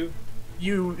without you?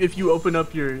 If you open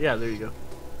up your there you go.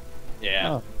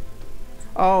 Yeah.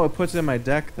 Oh, it puts it in my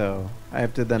deck though. I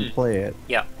have to then play it.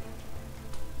 Yeah.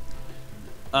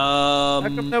 How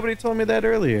come nobody told me that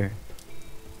earlier?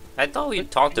 I thought we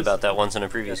talked about that once in a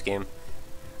previous game.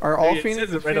 Are all It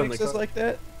says it right on the Phoenixes card. like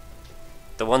that?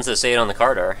 The ones that say it on the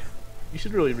card are. You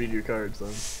should really read your cards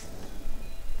then.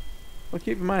 Well,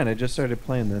 keep in mind, I just started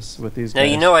playing this with these Now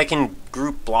guys. you know I can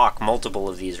group block multiple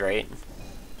of these, right?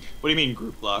 What do you mean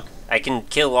group block? I can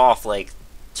kill off like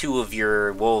 2 of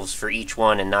your wolves for each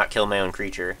one and not kill my own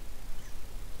creature.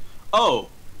 Oh,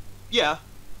 yeah,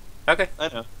 Okay, I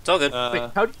know. it's all good.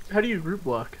 Wait, how do you group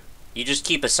block? You just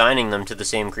keep assigning them to the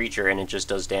same creature and it just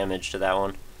does damage to that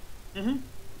one. Mm-hmm.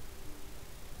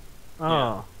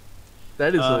 Oh,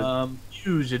 that is a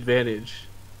huge advantage.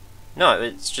 No,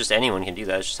 it's just anyone can do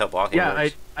that. It's just how blocking Yeah,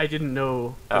 works. I didn't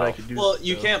know that Oh. I could do. Well, that,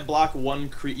 you so. can't block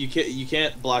you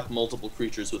can't block multiple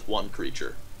creatures with one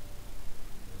creature.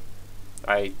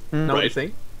 I Know what Right. you're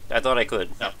saying? thought I could.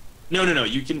 No.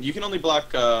 You can only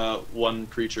block one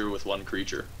creature with one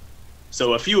creature.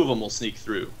 So a few of them will sneak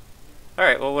through. All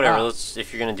right, well, whatever. Ah. Let's.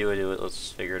 If you're gonna do it.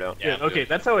 Let's figure it out. Yeah, Yeah. Okay,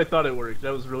 that's how I thought it worked.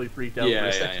 I was really freaked out. for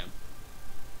a second. Yeah.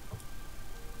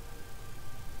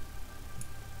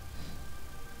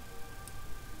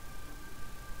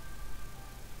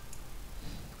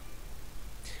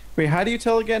 Wait, how do you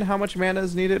tell again how much mana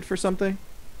is needed for something?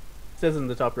 It says in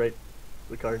the top right,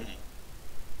 the card.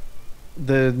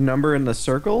 The number in the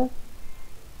circle?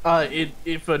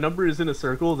 If a number is in a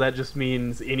circle, that just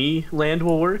means any land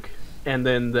will work, and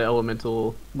then the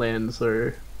elemental lands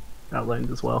are outlined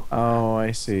as well. Oh,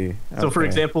 I see. So, for Okay.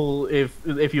 example,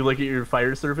 if you look at your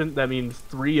fire servant, that means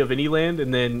 3 of any land,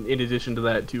 and then in addition to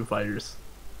that, 2 fires.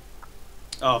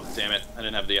 Oh, damn it! I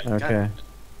didn't have the. God Okay. damn it.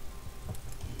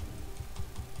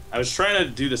 I was trying to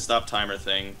do the stop timer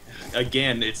thing.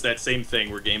 Again, it's that same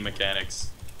thing. We're game mechanics.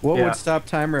 What Yeah. would stop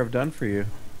timer have done for you?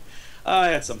 I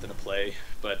had something to play,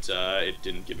 but it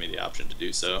didn't give me the option to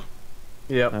do so.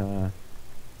 Yep.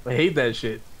 I hate that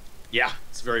shit. Yeah,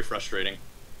 it's very frustrating.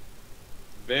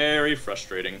 Very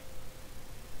frustrating.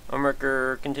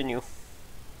 Ohmwrecker, continue.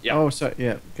 Yeah. Oh, so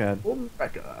yeah, God.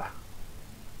 Ohmwrecker.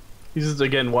 He's just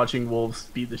again watching wolves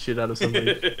beat the shit out of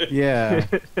somebody. Yeah.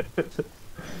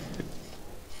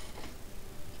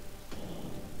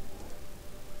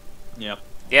 Yeah.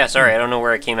 Yeah, sorry, I don't know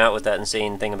where I came out with that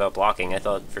insane thing about blocking. I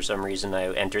thought for some reason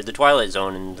I entered the Twilight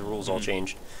Zone and the rules all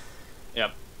changed.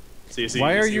 Yep. So you see,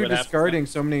 Why are see you what happens discarding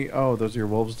so many? Oh, those are your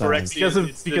wolves dying. Correct. because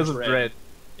It's the of dread. dread.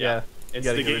 Yeah. You It's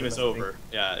gotta the get rid game of is that thing. over.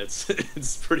 Yeah,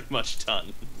 it's pretty much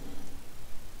done.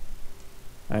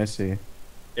 I see.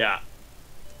 Yeah.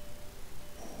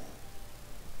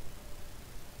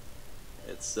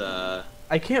 It's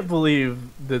I can't believe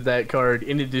that card,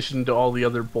 in addition to all the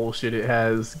other bullshit it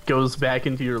has, goes back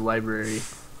into your library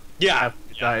yeah. after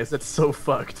it dies. That's so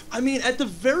fucked. I mean, at the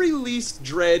very least,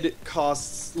 Dread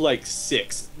costs like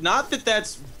 6. Not that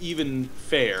that's even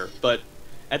fair, but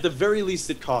at the very least,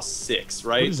 it costs 6,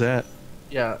 right? What is that?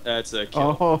 Yeah. That's a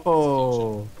kill.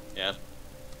 Oh. Yeah.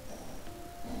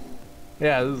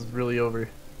 Yeah, this is really over.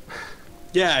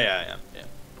 Yeah.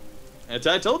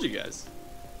 I told you guys.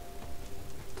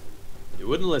 You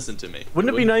wouldn't listen to me.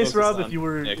 Wouldn't it be You nice, focus Rob, on if you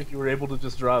were Nick. able to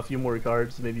just draw a few more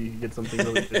cards? Maybe you could get something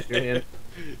really good in your hand.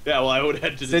 Yeah, well, I would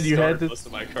have to Said you discard had to- most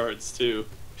of my cards too.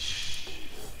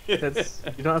 That's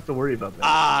you don't have to worry about that.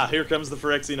 Ah, here comes the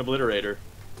Phyrexian Obliterator.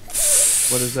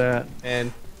 What is that?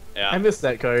 And Yeah. I missed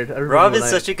that card. I remember Rob when is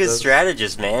I such a good those.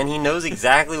 strategist, man. He knows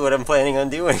exactly what I'm planning on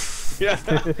doing. Yeah.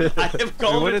 I have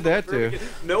called what it did that do?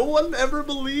 freaking- No one ever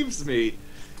believes me.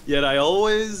 Yet I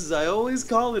always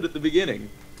call it at the beginning.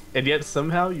 And yet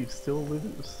somehow you still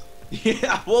lose.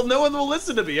 Yeah, well, no one will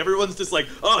listen to me. Everyone's just like,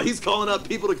 oh, he's calling out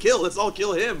people to kill. Let's all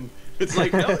kill him. It's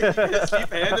like, no, you just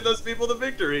keep handing those people the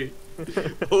victory.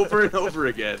 Over and over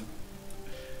again.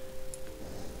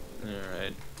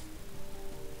 Alright.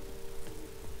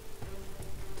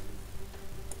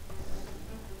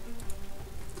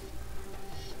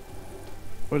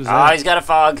 What is Ah, that? he's got a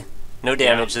fog. No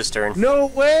damage this turn. No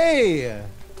way!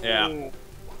 Yeah.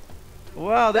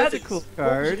 Wow, that's That a cool is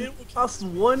card. bullshit. It costs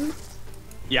 1?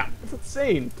 Yeah. That's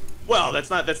insane. Well, that's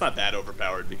not that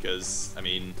overpowered because I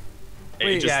mean,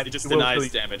 Wait, it just Duel denies really-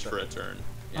 damage for a turn.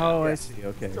 Yeah. Oh, I see.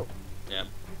 Okay. Yeah.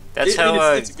 That's I mean,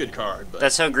 how it's a good card, but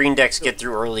that's how green decks get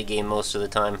through early game most of the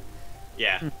time.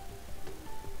 yeah.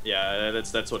 Yeah,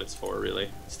 that's what it's for, really.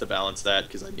 It's to balance that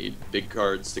because I need big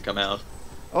cards to come out.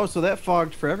 Oh, so that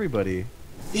fogged for everybody.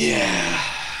 Yeah.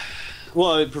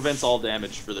 Well, it prevents all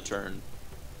damage for the turn.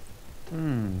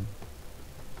 Hmm.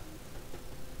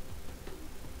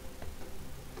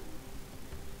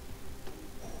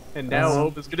 And now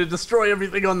Hope is gonna destroy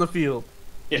everything on the field.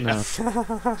 Yeah. No.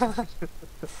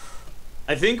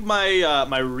 I think my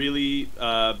my really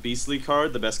beastly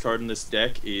card, the best card in this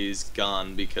deck, is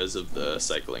gone because of the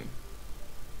cycling.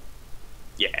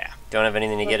 Yeah. Don't have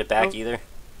anything to get it back either.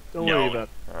 Don't No. worry about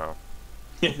Oh.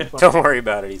 it. Don't worry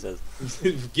about it, he says.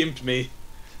 Gimped me.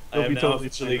 I You'll am be now totally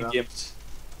officially fine now. gimped.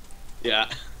 Yeah.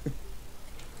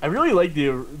 I really like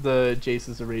the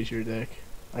Jace's Erasure deck.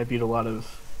 I beat a lot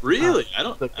of Really? I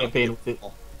don't. the I don't campaign think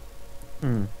with it.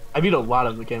 Hmm. I beat a lot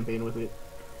of the campaign with it.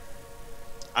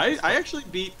 I actually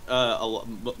beat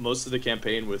most of the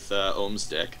campaign with Ohm's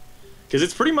deck, because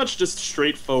it's pretty much just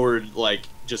straightforward, like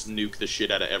just nuke the shit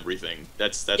out of everything.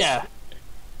 That's Yeah.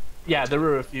 Yeah, there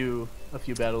were a few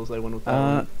battles I won with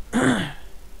that one.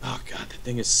 Oh god, that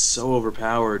thing is so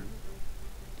overpowered.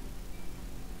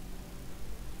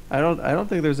 I don't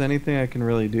think there's anything I can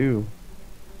really do.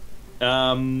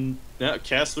 No,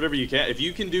 cast whatever you can. If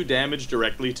you can do damage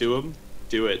directly to him,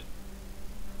 do it.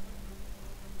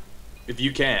 If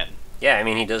you can. Yeah, I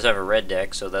mean he does have a red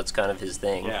deck, so that's kind of his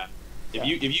thing. Yeah. If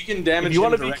you can damage If you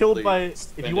want him to be killed by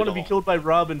directly, if you want to be killed by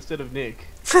Rob instead of Nick,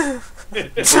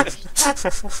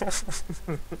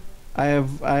 I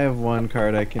have one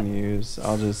card I can use.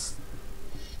 I'll just.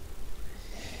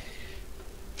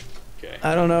 Okay.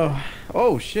 I don't know.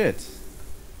 Oh shit.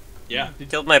 Yeah.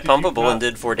 Killed my Did you pumpable not- and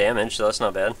did 4 damage, so that's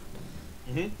not bad.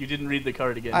 you didn't read the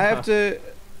card again. I have to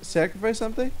sacrifice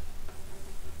something.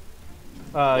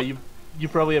 You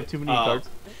probably have too many cards.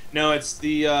 No, it's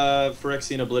the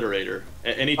Phyrexian Obliterator.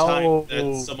 Anytime Oh.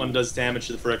 that someone does damage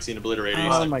to the Phyrexian Obliterator, you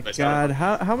Oh my sacrifice god!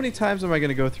 Artifact. How many times am I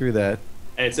gonna go through that?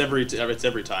 And it's every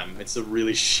time. It's a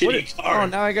really shitty Oh,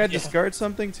 card. now I gotta discard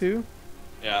something too.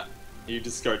 Yeah. You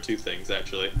discard 2 things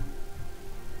actually.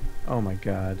 Oh my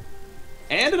god.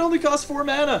 And it only costs 4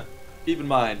 mana. Keep in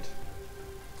mind.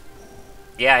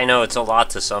 Yeah, I know it's a lot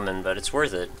to summon, but it's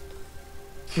worth it.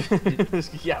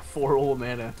 Yeah, 4 old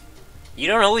mana. You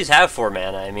don't always have 4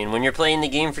 mana. I mean, when you're playing the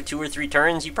game for 2 or 3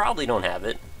 turns, you probably don't have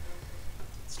it.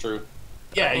 It's true.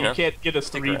 Yeah, you you know, can't get a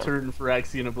stick 3-turn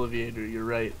Phyrexian Obliviator. You're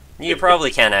right. You probably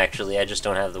can actually, I just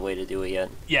don't have the way to do it yet.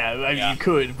 Yeah, I mean Yeah. you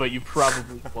could, but you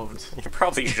probably won't. You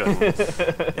probably shouldn't.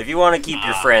 If you want to keep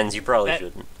your friends, you probably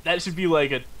shouldn't. That should be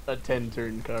like a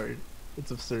 10-turn card.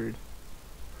 It's absurd.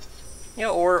 Yeah,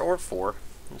 or 4.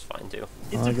 It's fine too.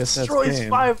 It Well, I guess that's destroys game.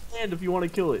 5 land if you want to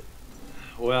kill it.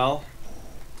 Well,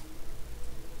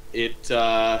 it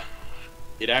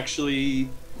actually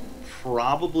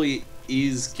probably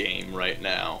is game right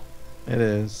now. It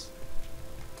is.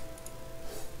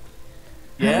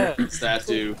 Yeah, What's that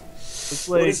do? it's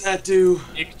What like does that do?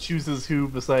 Nick chooses who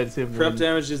besides him. Prep wins.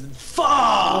 damage is fuck.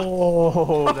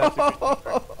 Oh, that's a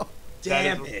good,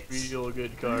 Damn that it! is a real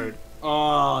good card.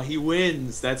 Oh, he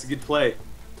wins. That's a good play.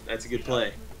 That's a good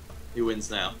play. He wins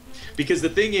now. Because the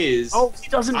thing is, Oh, he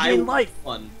doesn't I gain life.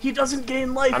 won. He doesn't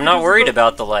gain life. I'm not worried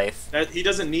about the life. That he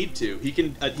doesn't need to. He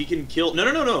can kill.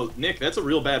 No, Nick. That's a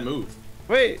real bad move.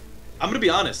 Wait. I'm gonna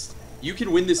be honest. You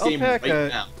can win this game Alpaca. right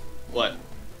now. What?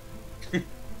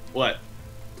 What?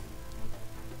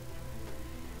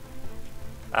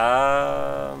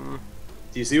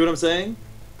 Do you see what I'm saying?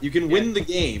 You can win the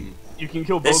game. You can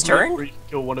kill This both of them, turn? or you can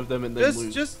kill one of them and then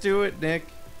lose. Just do it, Nick.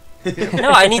 No,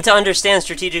 I need to understand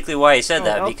strategically why he said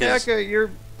that, because... Alpaca,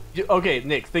 you're. Okay,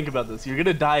 Nick, think about this. You're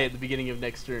gonna die at the beginning of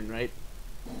next turn, right?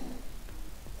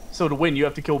 So to win, you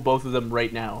have to kill both of them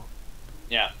right now.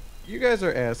 Yeah. You guys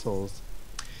are assholes.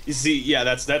 You see, yeah,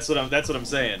 that's what I'm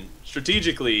saying.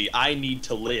 Strategically, I need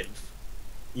to live.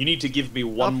 You need to give me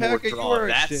one more Alpaca, you draw. are a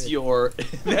That's shit. your.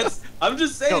 That's. I'm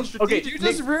just saying. No, okay, strategically. You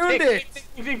just ruined Nick,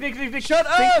 it. Nick, Shut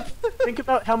think, up! Think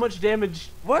about how much damage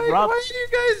Why Rob are you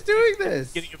guys doing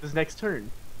this? beginning of his next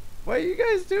turn. Why are you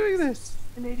guys doing this?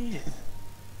 An idiot.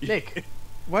 Nick,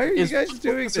 Why are you Is- guys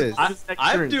doing this?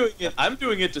 I'm doing it. I'm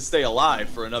doing it to stay alive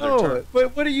for another No, turn.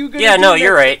 but what are you gonna Yeah, do no, next?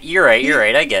 you're right, you're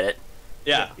right, I get it.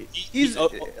 Yeah. He's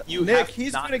you Nick. have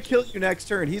He's not- gonna kill you next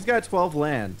turn. He's got 12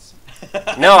 lands.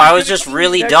 No, I was just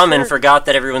really Next dumb and turn. forgot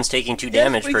that everyone's taking 2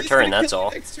 damage Yes, but per he's turn, gonna that's kill you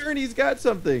all. Next turn, he's got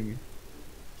something.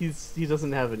 He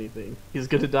doesn't have anything. He's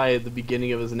gonna die at the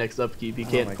beginning of his next upkeep. He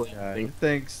can't Oh my play God. anything.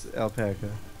 Thanks, Alpaca.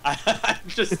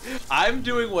 I'm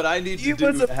doing what I need He to do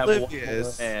was to have one more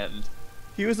oblivious. hand.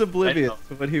 He was oblivious I know.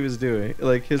 to what he was doing.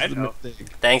 Like, his I know. mistake.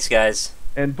 Thanks, guys.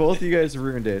 And both of you guys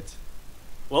ruined it.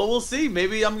 Well, we'll see.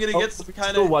 Maybe I'm gonna Oh, get some we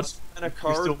kind still of watch-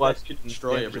 card still watch that can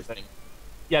destroy damage everything.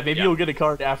 Yeah, maybe Yeah. you'll get a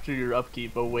card after your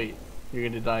upkeep. Oh wait, you're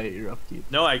gonna die at your upkeep.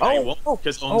 No, I Oh, won't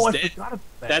because Oh, Ohm's I dead. forgot about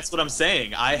that. That's what I'm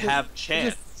saying. I have a I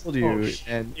chance. just told you, Oh, shit.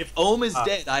 and If Ohm is Ah.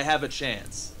 dead, I have a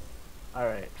chance. All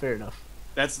right, fair enough.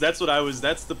 That's what I was.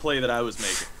 That's the play that I was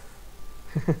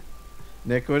making.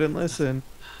 Nick wouldn't listen.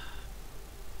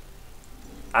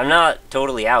 I'm not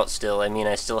totally out still. I mean,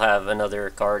 I still have another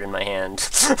card in my hand.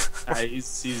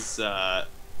 He's. I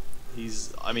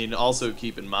mean, also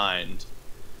keep in mind.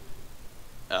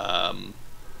 I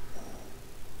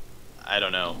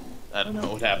don't know. I don't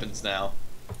know what happens now.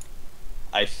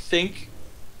 I think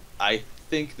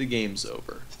the game's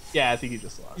over. Yeah, I think you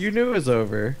just lost. You knew it was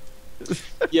over.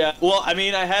 Yeah. Well, I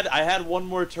mean, I had one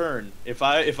more turn. If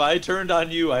I turned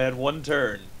on you, I had one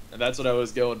turn, and that's what I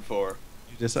was going for.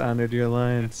 You dishonored your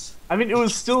alliance. I mean, it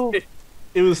was still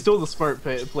the smart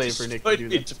play for Nick to Destroyed do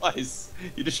me that. twice.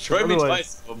 You destroyed me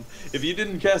Otherwise- twice. If you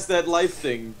didn't cast that life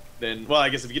thing, then well, I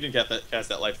guess if you didn't cast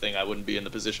that life thing, I wouldn't be in the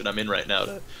position I'm in right now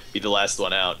to be the last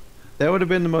one out. That would have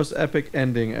been the most epic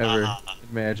ending ever in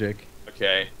Magic.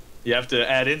 Okay. You have to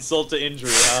add insult to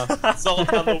injury, huh?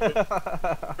 Salt on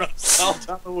the wound. Salt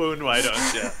on the wound, why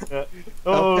don't you? Yeah.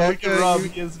 Oh, look Alpaca, at Rob. you-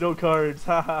 He has no cards.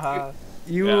 Ha ha ha.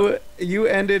 You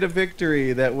ended a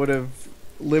victory that would have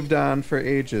lived on for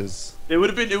ages. It would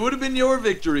have been your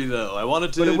victory though. I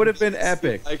wanted to. But it would have been see if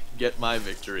epic. I could get my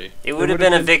victory. It would have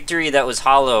been a victory that was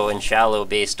hollow and shallow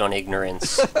based on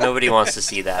ignorance. Nobody wants to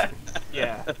see that.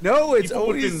 Yeah. No, it's People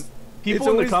would've always been- people it's in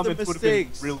the always the comments would have been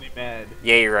mistakes. really mad.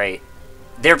 Yeah, you're right.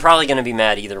 They're probably going to be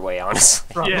mad either way,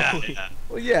 honestly. Probably. Yeah.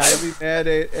 Well, yeah, I'd be mad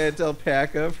at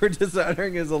Alpaca for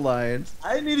dishonoring his alliance.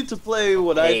 I needed to play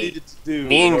what I Hey, needed to do.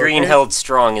 Me and in Green order- held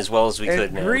strong as well as we could,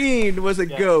 And man. Green was a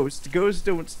Yeah. ghost. Ghosts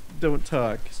don't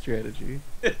talk strategy.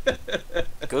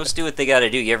 Ghosts do what they gotta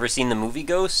do. You ever seen the movie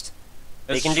Ghost?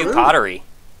 They That's can do true. pottery.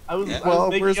 I was, Yeah. I Well, was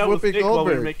making where's out with Whoopi Nick while we were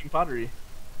Goldberg? making pottery.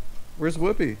 Where's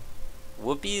Whoopi?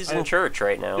 Whoopi's I- in church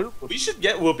right now. We should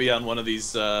get Whoopi on one of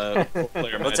these player Let's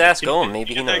matches. ask Can Ohm, you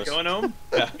maybe get he that knows. going, Ohm?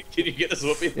 Yeah. Can you get us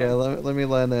Whoopi? Yeah, let me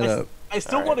line that up. I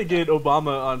still Alright. want to get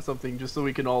Obama on something just so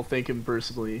we can all thank him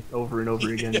personally over and over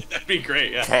again. That'd be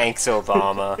great. Yeah. Thanks,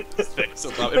 Obama. Thanks, Obama. Thanks,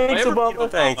 If I ever meet Obama.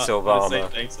 Thanks, I'm gonna say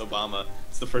Obama. Thanks, Obama.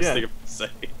 It's the first Yeah. thing I'm gonna say.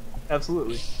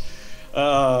 Absolutely.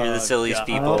 You're the silliest God.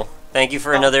 people. Thank you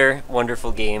for another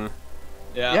wonderful game.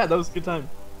 Yeah. Yeah, that was a good time.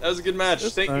 That was a good match.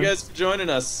 That's Thank fine. you guys for joining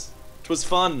us. It was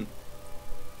fun.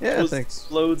 It Yeah, was thanks.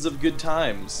 loads of good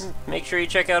times. Make sure you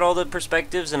check out all the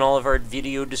perspectives and all of our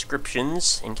video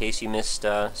descriptions in case you missed,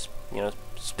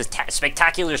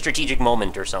 spectacular strategic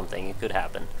moment or something. It could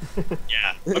happen.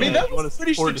 Yeah. I mean, Yeah, that you was wanna a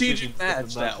pretty support strategic decisions that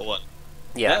match, matter. that one.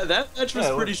 Yeah. That match was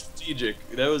Yeah, it pretty was. strategic.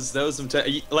 That was some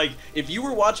like if you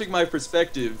were watching my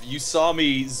perspective, you saw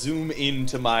me zoom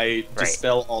into my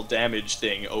dispel all damage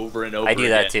thing over and over. I do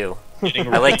that again, too.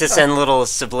 getting I like to send little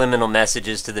subliminal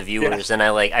messages to the viewers, and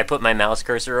I put my mouse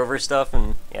cursor over stuff,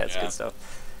 and yeah, it's Yeah. good stuff.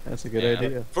 That's a good Yeah. idea.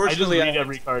 I just Fortunately, read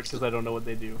every card because I don't know what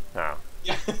they do. Oh.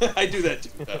 Yeah, I do that too.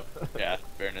 Though. Yeah,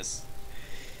 fairness.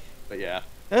 But yeah.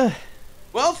 Ah,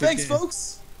 Well, thanks, game.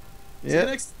 folks. See you yeah.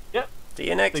 next. See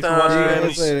you next Thanks for watching, See you time.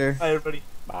 guys later. Bye, everybody.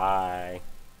 Bye.